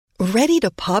Ready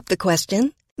to pop the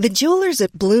question? The jewelers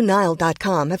at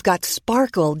BlueNile.com have got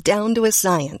sparkle down to a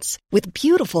science with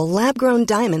beautiful lab-grown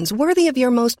diamonds worthy of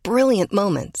your most brilliant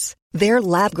moments. Their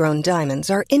lab-grown diamonds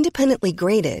are independently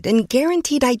graded and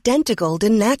guaranteed identical to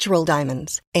natural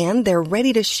diamonds, and they're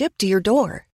ready to ship to your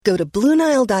door. Go to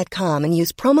BlueNile.com and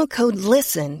use promo code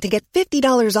LISTEN to get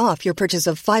 $50 off your purchase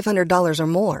of $500 or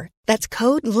more. That's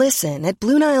code LISTEN at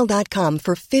BlueNile.com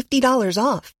for $50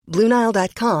 off.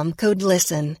 BlueNile.com, code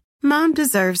LISTEN. Mom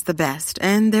deserves the best,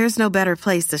 and there's no better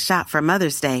place to shop for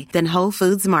Mother's Day than Whole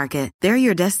Foods Market. They're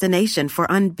your destination for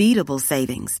unbeatable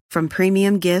savings, from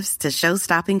premium gifts to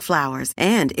show-stopping flowers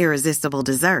and irresistible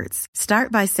desserts.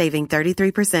 Start by saving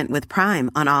 33% with Prime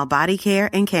on all body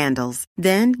care and candles.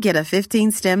 Then get a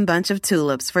 15-stem bunch of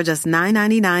tulips for just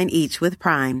 $9.99 each with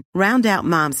Prime. Round out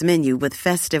Mom's menu with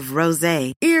festive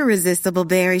rosé, irresistible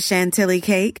berry chantilly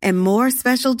cake, and more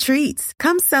special treats.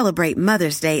 Come celebrate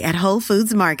Mother's Day at Whole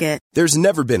Foods Market. There's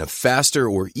never been a faster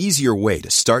or easier way to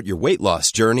start your weight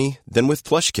loss journey than with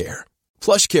PlushCare.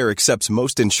 PlushCare accepts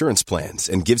most insurance plans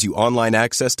and gives you online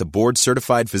access to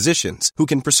board-certified physicians who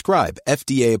can prescribe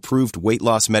FDA-approved weight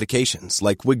loss medications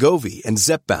like Wegovy and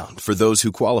Zepbound for those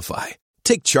who qualify.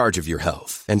 Take charge of your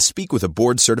health and speak with a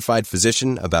board-certified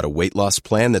physician about a weight loss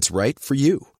plan that's right for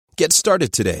you. Get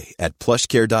started today at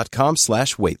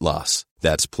plushcare.com/weight loss.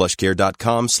 That's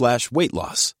plushcare.com/weight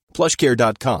loss.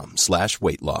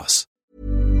 plushcare.com/weight loss.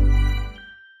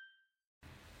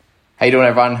 How you doing,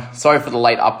 everyone? Sorry for the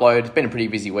late upload. It's been a pretty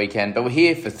busy weekend, but we're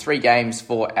here for 3 games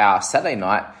for our Saturday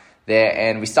night there,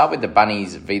 and we start with the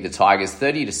Bunnies v the Tigers,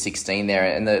 30-16 there,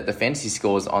 and the fantasy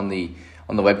scores on the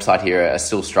website here are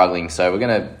still struggling, so we're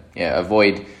going to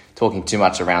avoid talking too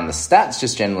much around the stats,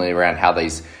 just generally around how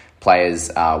these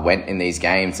players went in these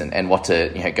games and what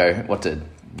to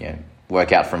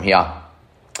work out from here.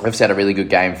 We've had a really good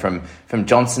game from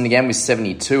Johnson again with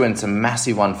 72, and it's a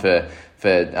massive one for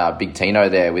Big Tino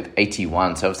there with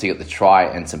 81. So obviously got the try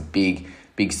and some big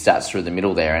stats through the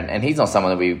middle there. And he's not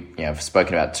someone that we have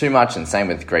spoken about too much, and same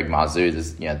with Greg Marzou.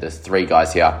 There's 3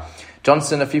 guys here.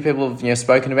 Johnson, a few people have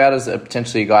spoken about as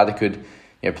potentially a guy that could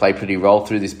play pretty role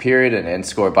through this period and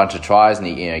score a bunch of tries, and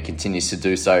he continues to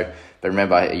do so. But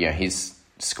remember, his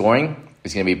scoring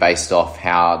is going to be based off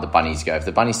how the Bunnies go. If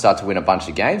the Bunnies start to win a bunch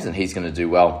of games, then he's going to do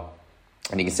well.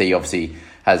 And you can see he obviously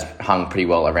has hung pretty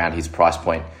well around his price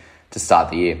point to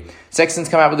start the year. Sexton's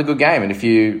come out with a good game, and if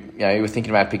you were thinking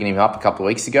about picking him up a couple of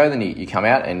weeks ago, then you come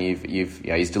out and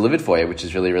he's delivered for you, which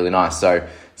is really, really nice. So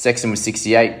Sexton with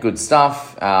 68, good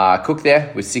stuff. Cook there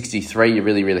with 63, you're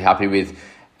really, really happy with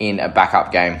in a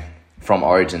backup game from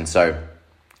Origin. So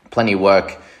plenty of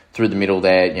work through the middle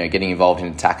there, getting involved in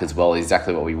attack as well,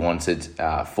 exactly what we wanted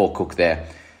for Cook there.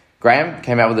 Graham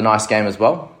came out with a nice game as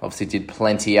well. Obviously did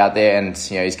plenty out there, and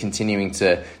he's continuing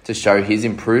to show his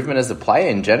improvement as a player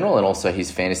in general, and also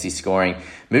his fantasy scoring.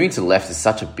 Moving to the left is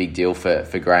such a big deal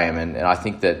for Graham, and I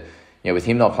think that with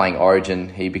him not playing Origin,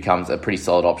 he becomes a pretty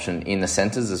solid option in the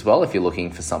centres as well if you're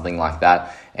looking for something like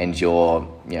that, and you're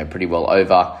pretty well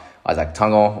over Isaac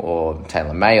Tungo or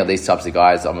Taylor May or these types of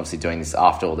guys. I'm obviously doing this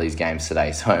after all these games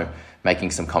today, so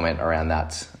making some comment around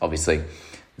that, obviously,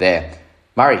 there.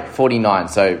 Murray, 49,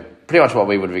 so pretty much what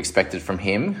we would have expected from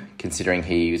him, considering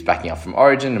he was backing up from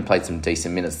Origin and played some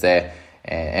decent minutes there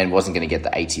and wasn't going to get the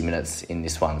 80 minutes in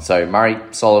this one. So Murray,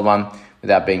 solid one,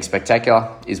 without being spectacular,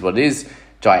 is what it is.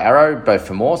 Jai Arrow, both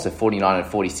for more, so 49 and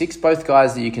 46, both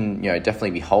guys that you can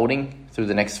definitely be holding through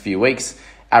the next few weeks.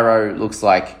 Arrow looks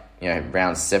like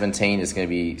round 17 is going to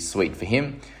be sweet for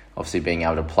him. Obviously being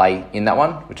able to play in that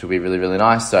one, which will be really, really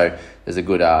nice. So there's a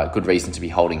good reason to be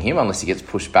holding him, unless he gets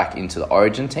pushed back into the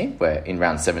Origin team, where in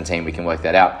round 17 we can work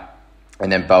that out.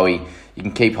 And then Bowie, you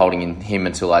can keep holding him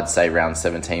until I'd say round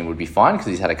 17 would be fine, because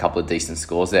he's had a couple of decent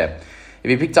scores there.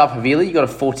 If you picked up Havili, you got a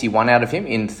 41 out of him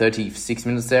in 36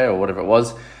 minutes there, or whatever it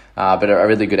was. But a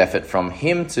really good effort from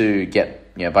him to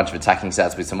get a bunch of attacking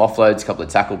stats with some offloads, a couple of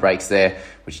tackle breaks there,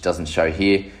 which doesn't show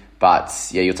here. But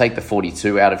yeah, you'll take the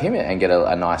 42 out of him and get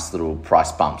a nice little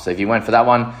price bump. So if you went for that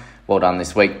one, well done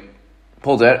this week.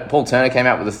 Paul Turner came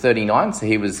out with a 39, so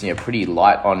he was pretty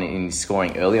light in his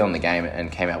scoring early on in the game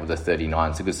and came out with a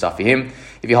 39. So good stuff for him.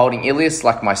 If you're holding Ilias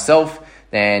like myself,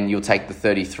 then you'll take the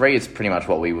 33. It's pretty much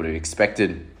what we would have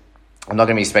expected. I'm not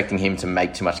going to be expecting him to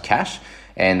make too much cash,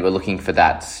 and we're looking for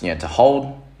that to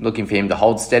hold. Looking for him to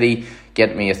hold steady,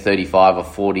 get me a 35 or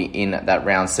 40 in that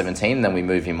round 17, and then we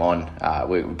move him on.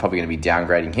 We're probably going to be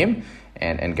downgrading him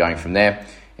and going from there.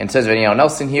 In terms of anyone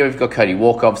else in here, we've got Cody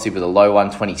Walker, obviously with a low one,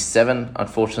 27,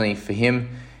 unfortunately for him,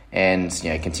 and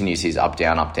continues his up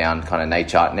down kind of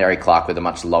nature. And Eric Clark with a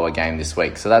much lower game this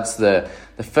week. So that's the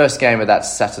first game of that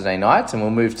Saturday night, and we'll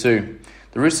move to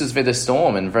the Roosters v the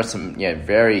Storm, and for some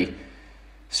very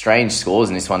strange scores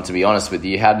in this one, to be honest with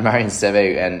you. You had Marion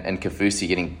Seve and Kaufusi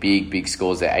getting big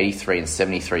scores there, 83 and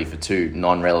 73 for two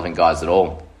non-relevant guys at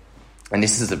all. And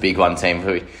this is a big one,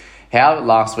 team. How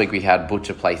last week we had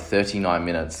Butcher play 39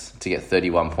 minutes to get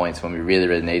 31 points when we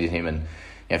really needed him, and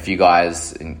a few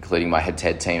guys, including my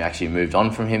head-to-head team, actually moved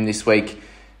on from him this week,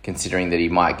 considering that he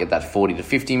might get that 40 to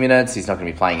 50 minutes. He's not going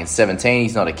to be playing in 17.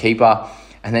 He's not a keeper.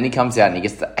 And then he comes out and he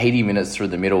gets the 80 minutes through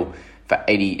the middle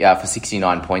for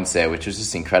 69 points there, which was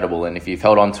just incredible. And if you've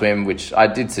held on to him, which I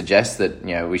did suggest that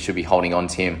we should be holding on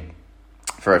to him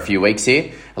for a few weeks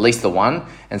here, at least the one,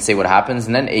 and see what happens.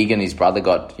 And then Egan, his brother,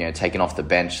 got taken off the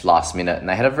bench last minute, and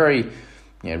they had a very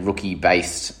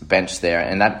rookie-based bench there,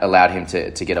 and that allowed him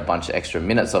to get a bunch of extra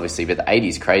minutes, obviously. But the 80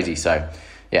 is crazy, so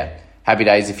happy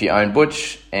days if you own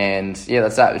Butch. And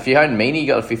that's that. If you own Meany, you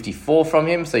got a 54 from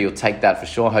him, so you'll take that for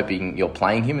sure, hoping you're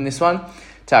playing him in this one.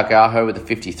 Taukeiaho with the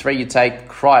 53 you take.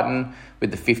 Crichton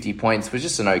with the 50 points was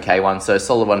just an okay one, so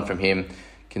solid one from him,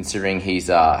 considering he's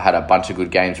had a bunch of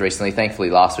good games recently. Thankfully,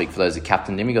 last week, for those who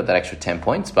captained him, he got that extra 10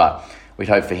 points, but we'd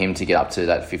hope for him to get up to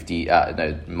that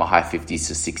high 50s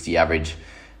to 60 average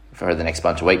for the next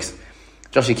bunch of weeks.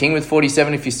 Joshie King with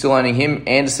 47 if you're still owning him.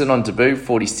 Anderson on debut,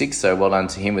 46, so well done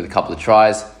to him with a couple of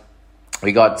tries.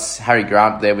 We got Harry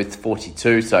Grant there with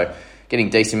 42, so getting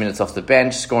decent minutes off the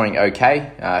bench, scoring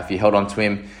okay. If you held on to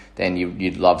him, then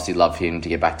you'd obviously love him to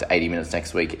get back to 80 minutes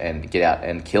next week and get out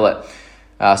and kill it.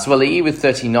 Swali'i with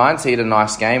 39, so he had a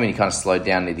nice game and he kind of slowed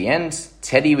down near the end.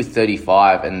 Teddy with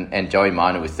 35 and Joey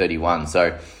Miner with 31.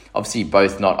 So obviously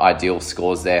both not ideal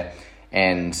scores there.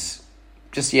 And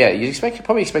just, you'd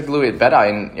probably expect a little bit better.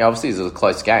 And obviously it was a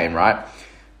close game, right?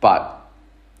 But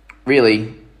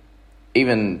really,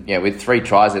 even with 3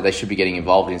 tries there, they should be getting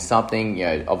involved in something.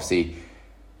 Obviously,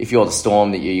 if you're the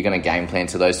Storm, that you're going to game plan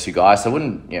to those two guys. So I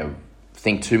wouldn't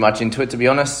think too much into it, to be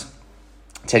honest.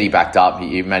 Teddy backed up.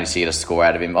 He managed to get a score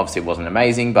out of him. Obviously, it wasn't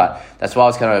amazing, but that's why I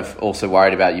was kind of also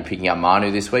worried about you picking up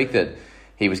Manu this week, that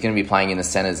he was going to be playing in the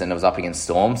centres and it was up against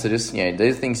Storm. So just, these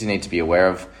are things you need to be aware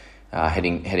of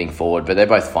heading forward. But they're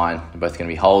both fine. They're both going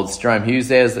to be holds. Jerome Hughes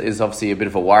there is obviously a bit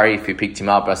of a worry if you picked him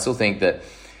up, but I still think that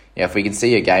if we can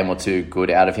see a game or two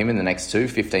good out of him in the next two,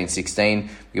 15, 16,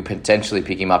 we could potentially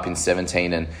pick him up in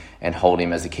 17 and hold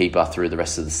him as a keeper through the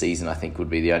rest of the season, I think would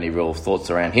be the only real thoughts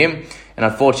around him. And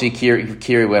unfortunately,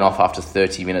 Kiri went off after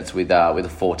 30 minutes with a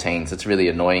 14, so it's really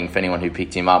annoying for anyone who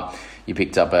picked him up. You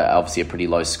picked up obviously a pretty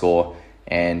low score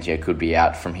and could be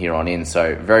out from here on in.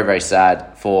 So very, very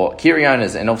sad for Kiri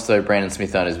owners and also Brandon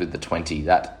Smith owners with the 20.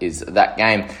 That is that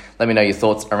game. Let me know your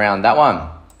thoughts around that one.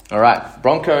 All right,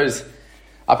 Broncos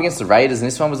up against the Raiders, and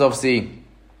this one was obviously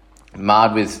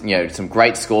marred with some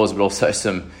great scores, but also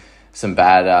some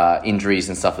bad injuries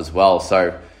and stuff as well.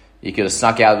 So you could have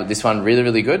snuck out with this one really,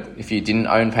 really good if you didn't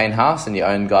own Payne Haas and you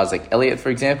own guys like Elliott, for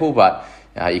example. But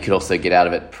you could also get out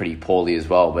of it pretty poorly as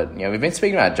well. But we've been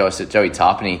speaking about Joey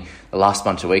Tarpany the last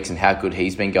bunch of weeks and how good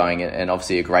he's been going, and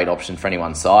obviously a great option for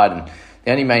anyone's side. And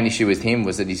the only main issue with him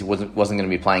was that he wasn't going to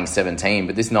be playing 17,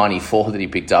 but this 94 that he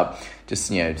picked up just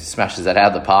smashes that out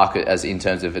of the park as in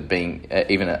terms of it being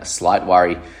even a slight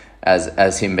worry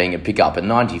as him being a pickup. But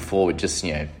 94 with just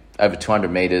over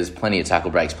 200 metres, plenty of tackle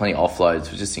breaks, plenty of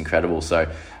offloads, was just incredible.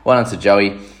 So well done to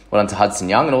Joey, well done to Hudson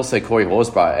Young, and also Corey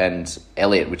Horsburgh and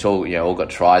Elliott, which all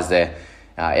got tries there.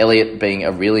 Elliott being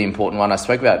a really important one. I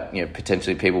spoke about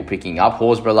potentially people picking up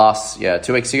Horsburgh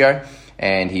 2 weeks ago,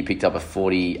 and he picked up a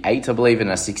 48, I believe, and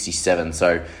a 67.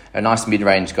 So a nice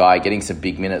mid-range guy, getting some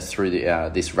big minutes through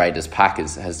this Raiders pack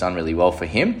has done really well for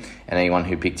him and anyone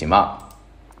who picked him up.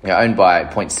 Owned by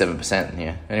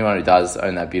 0.7%. Anyone who does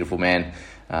own that beautiful man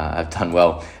have done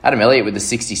well. Adam Elliott with the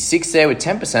 66 there with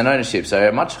 10% ownership, so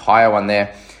a much higher one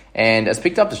there. And has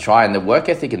picked up to try, and the work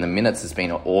ethic in the minutes has been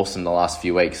awesome the last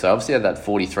few weeks. So obviously had that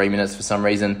 43 minutes for some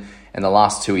reason, and the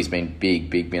last 2 he's been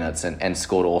big minutes and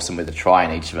scored awesome with a try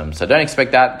in each of them. So don't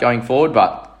expect that going forward,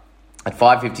 but at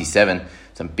 5.57,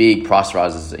 some big price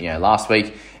rises last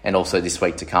week and also this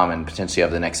week to come and potentially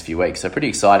over the next few weeks. So pretty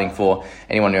exciting for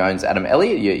anyone who owns Adam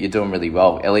Elliott. You're doing really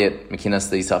well. Elliott, McInnes,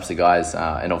 these types of guys,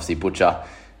 and obviously Butcher,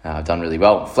 done really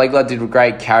well. Flegler did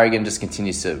great. Carrigan just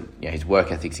continues to, his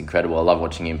work ethic's incredible. I love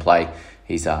watching him play.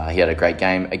 He had a great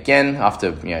game again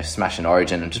after smashing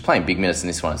Origin and just playing big minutes in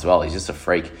this one as well. He's just a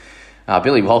freak.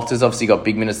 Billy Walters obviously got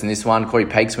big minutes in this one. Corey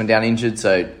Pakes went down injured,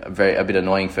 so a bit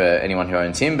annoying for anyone who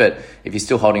owns him. But if you're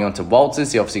still holding on to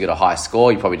Walters, he obviously got a high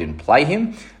score. You probably didn't play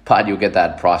him, but you'll get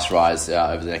that price rise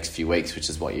over the next few weeks, which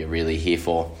is what you're really here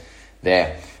for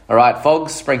there. All right,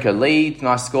 Fogs, Sprenko lead,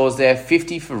 nice scores there.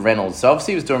 50 for Reynolds. So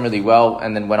obviously he was doing really well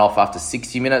and then went off after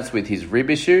 60 minutes with his rib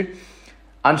issue.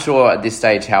 Unsure at this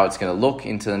stage how it's going to look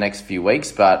into the next few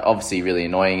weeks, but obviously really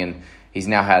annoying. And he's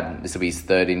now this will be his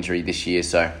third injury this year,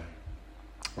 so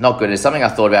not good. It's something I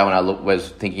thought about when I was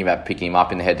thinking about picking him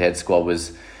up in the head-to-head squad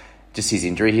was just his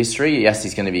injury history. Yes,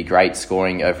 he's going to be great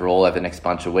scoring overall over the next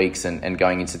bunch of weeks and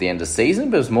going into the end of the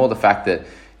season, but it was more the fact that,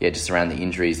 just around the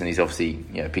injuries, and he's obviously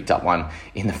picked up one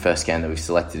in the first game that we've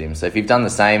selected him. So if you've done the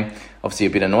same, obviously a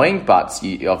bit annoying, but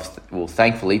you will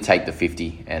thankfully take the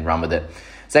 50 and run with it.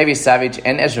 Xavier Savage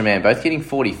and Ezra Mann both getting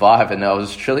 45, and I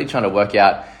was truly trying to work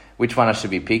out which one I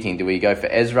should be picking. Do we go for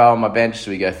Ezra on my bench?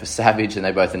 Do we go for Savage? And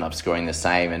they both end up scoring the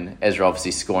same, and Ezra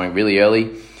obviously scoring really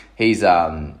early. He's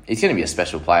going to be a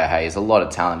special player, hey. He's a lot of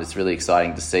talent. It's really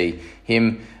exciting to see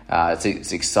him.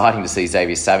 It's exciting to see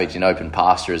Xavier Savage in open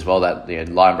pasture as well. That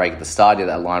line break at the start,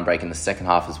 that line break in the second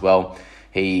half as well.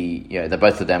 The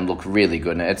both of them look really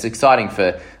good, and it's exciting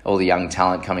for all the young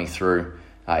talent coming through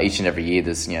each and every year.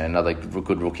 There's another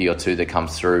good rookie or two that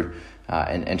comes through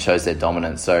and shows their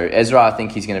dominance. So Ezra, I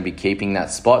think he's going to be keeping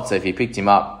that spot. So if you picked him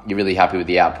up, you're really happy with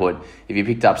the output. If you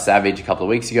picked up Savage a couple of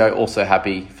weeks ago, also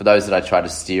happy. For those that I try to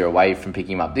steer away from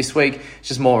picking him up this week, it's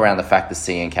just more around the fact that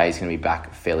CNK is going to be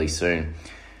back fairly soon.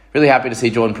 Really happy to see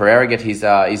Jordan Pereira get his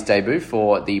debut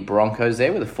for the Broncos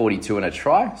there with a 42 and a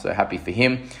try. So happy for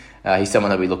him. He's someone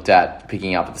that we looked at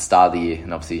picking up at the start of the year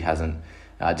and obviously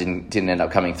didn't end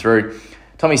up coming through.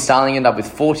 Tommy Starling ended up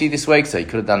with 40 this week, so he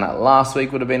could have done that last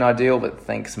week, would have been ideal, but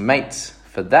thanks, mate,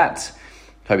 for that.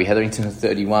 Kobe Hetherington at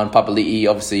 31. Papali'i,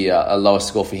 obviously a lower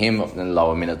score for him, and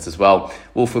lower minutes as well.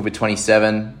 Wolfwood with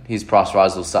 27. His price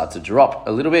rise will start to drop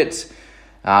a little bit.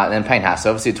 And then Payne Haas,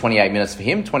 obviously 28 minutes for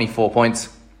him, 24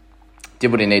 points. Did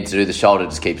what he needed to do. The shoulder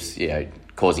just keeps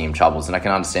causing him troubles, and I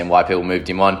can understand why people moved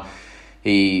him on.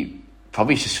 He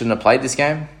probably just shouldn't have played this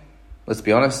game. Let's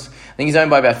be honest. I think he's owned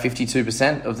by about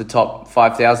 52% of the top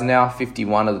 5,000 now,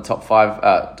 51 of the top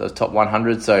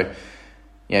 100. So,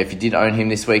 if you did own him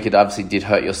this week, it obviously did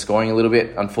hurt your scoring a little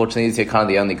bit. Unfortunately, he's kind of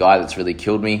the only guy that's really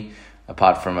killed me,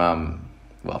 apart from,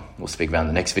 we'll speak about in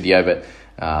the next video, but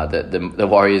the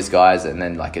Warriors guys, and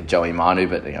then like a Joey Manu,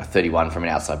 but 31 from an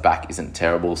outside back isn't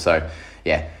terrible. So,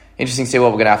 interesting to see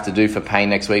what we're going to have to do for Payne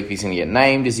next week. If he's going to get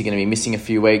named, is he going to be missing a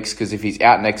few weeks? Because if he's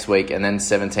out next week and then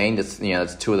 17, that's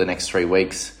 2 of the next 3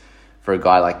 weeks for a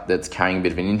guy that's carrying a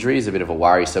bit of an injury is a bit of a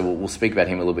worry. So we'll speak about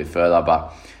him a little bit further,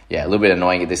 but a little bit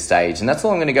annoying at this stage. And that's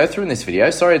all I'm going to go through in this video.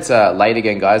 Sorry it's late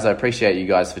again, guys. I appreciate you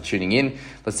guys for tuning in.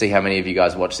 Let's see how many of you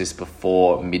guys watch this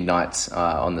before midnight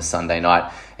on the Sunday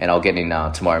night. And I'll get in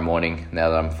tomorrow morning now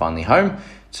that I'm finally home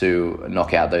to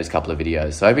knock out those couple of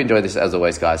videos. So I hope you enjoyed this as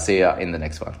always, guys. See ya in the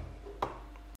next one.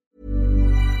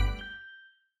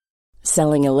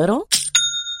 Selling a little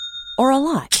or a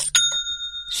lot?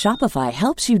 Shopify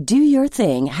helps you do your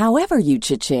thing however you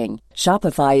cha-ching.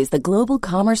 Shopify is the global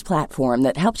commerce platform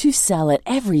that helps you sell at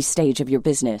every stage of your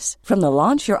business. From the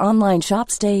launch your online shop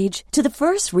stage to the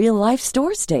first real-life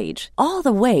store stage, all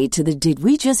the way to the did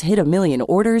we just hit a million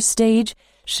orders stage.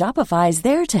 Shopify is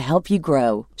there to help you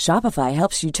grow. Shopify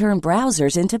helps you turn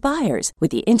browsers into buyers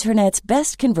with the internet's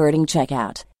best converting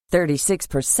checkout.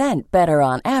 36% better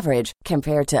on average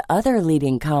compared to other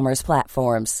leading commerce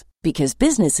platforms. Because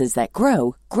businesses that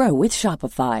grow with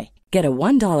Shopify. Get a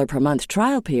 $1 per month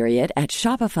trial period at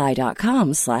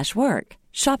shopify.com/work.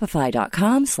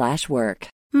 Shopify.com/work.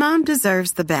 Mom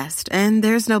deserves the best, and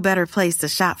there's no better place to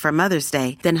shop for Mother's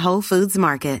Day than Whole Foods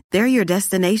Market. They're your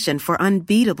destination for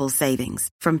unbeatable savings,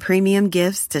 from premium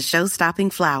gifts to show-stopping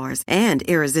flowers and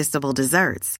irresistible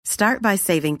desserts. Start by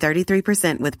saving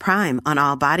 33% with Prime on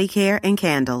all body care and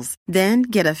candles. Then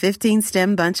get a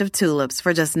 15-stem bunch of tulips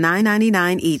for just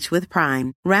 $9.99 each with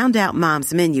Prime. Round out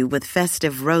Mom's menu with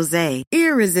festive rosé,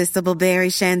 irresistible berry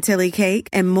chantilly cake,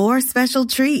 and more special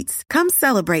treats. Come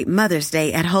celebrate Mother's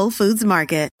Day at Whole Foods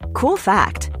Market. Cool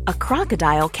fact, a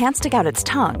crocodile can't stick out its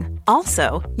tongue.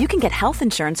 Also, you can get health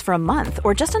insurance for a month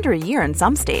or just under a year in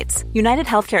some states. United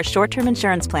Healthcare short-term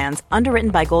insurance plans,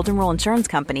 underwritten by Golden Rule Insurance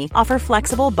Company, offer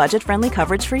flexible, budget-friendly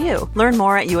coverage for you. Learn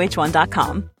more at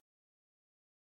uh1.com.